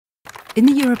In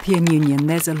the European Union,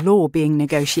 there's a law being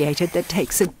negotiated that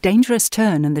takes a dangerous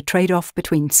turn in the trade-off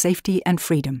between safety and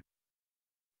freedom.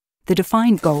 The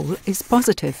defined goal is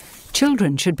positive.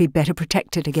 Children should be better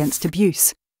protected against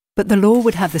abuse. But the law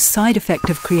would have the side effect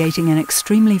of creating an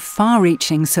extremely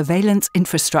far-reaching surveillance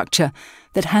infrastructure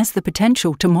that has the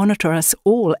potential to monitor us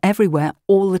all everywhere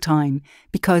all the time,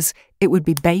 because it would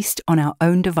be based on our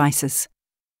own devices.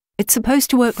 It's supposed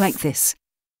to work like this.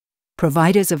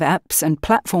 Providers of apps and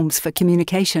platforms for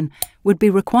communication would be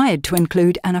required to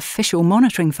include an official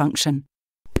monitoring function.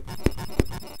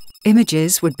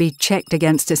 Images would be checked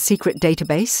against a secret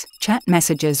database, chat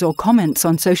messages or comments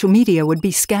on social media would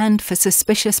be scanned for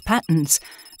suspicious patterns,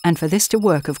 and for this to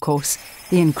work, of course,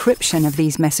 the encryption of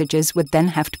these messages would then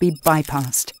have to be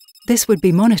bypassed. This would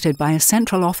be monitored by a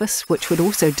central office which would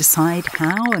also decide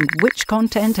how and which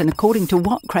content and according to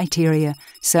what criteria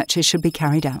searches should be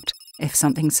carried out. If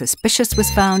something suspicious was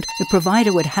found, the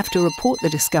provider would have to report the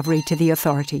discovery to the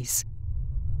authorities.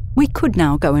 We could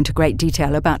now go into great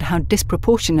detail about how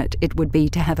disproportionate it would be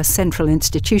to have a central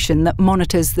institution that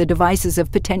monitors the devices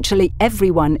of potentially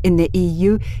everyone in the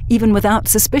EU, even without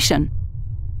suspicion.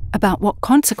 About what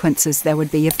consequences there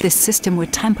would be if this system were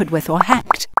tampered with or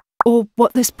hacked, or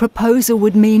what this proposal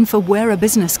would mean for where a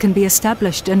business can be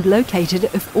established and located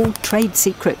if all trade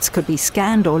secrets could be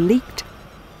scanned or leaked.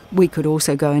 We could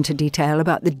also go into detail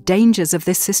about the dangers of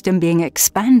this system being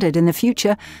expanded in the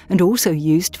future and also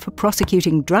used for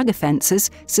prosecuting drug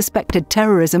offences, suspected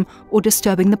terrorism, or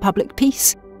disturbing the public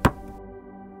peace.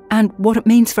 And what it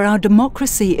means for our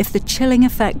democracy if the chilling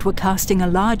effect were casting a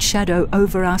large shadow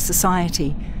over our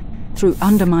society through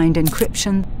undermined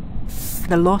encryption,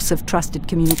 the loss of trusted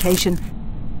communication,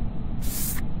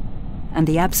 and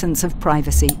the absence of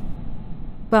privacy.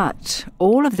 But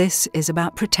all of this is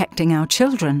about protecting our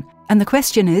children, and the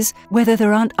question is whether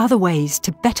there aren't other ways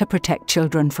to better protect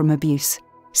children from abuse.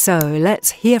 So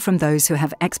let's hear from those who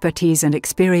have expertise and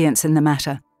experience in the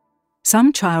matter.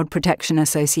 Some child protection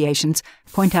associations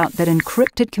point out that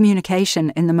encrypted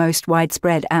communication in the most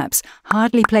widespread apps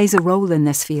hardly plays a role in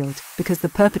this field because the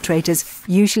perpetrators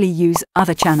usually use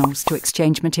other channels to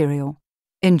exchange material.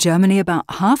 In Germany, about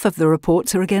half of the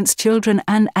reports are against children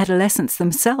and adolescents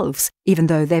themselves, even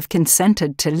though they've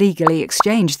consented to legally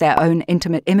exchange their own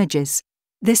intimate images.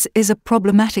 This is a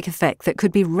problematic effect that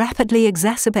could be rapidly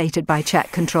exacerbated by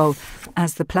chat control,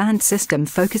 as the planned system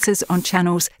focuses on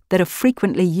channels that are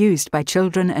frequently used by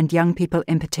children and young people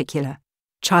in particular.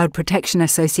 Child protection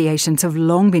associations have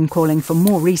long been calling for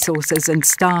more resources and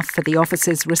staff for the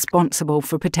offices responsible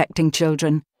for protecting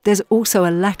children. There's also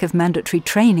a lack of mandatory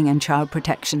training in child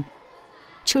protection.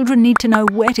 Children need to know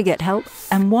where to get help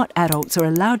and what adults are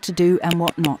allowed to do and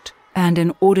what not. And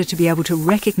in order to be able to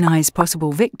recognise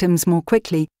possible victims more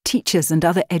quickly, teachers and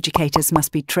other educators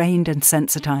must be trained and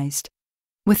sensitised.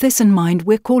 With this in mind,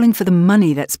 we're calling for the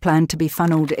money that's planned to be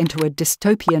funnelled into a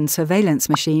dystopian surveillance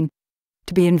machine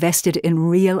to be invested in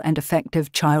real and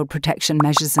effective child protection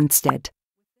measures instead.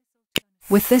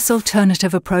 With this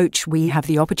alternative approach, we have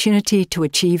the opportunity to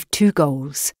achieve two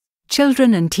goals.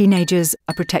 Children and teenagers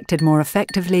are protected more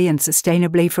effectively and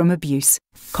sustainably from abuse.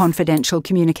 Confidential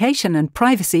communication and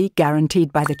privacy,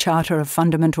 guaranteed by the Charter of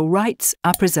Fundamental Rights,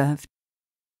 are preserved.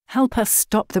 Help us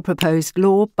stop the proposed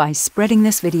law by spreading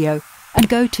this video and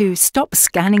go to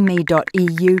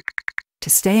stopscanningme.eu to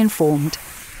stay informed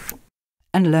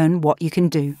and learn what you can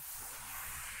do.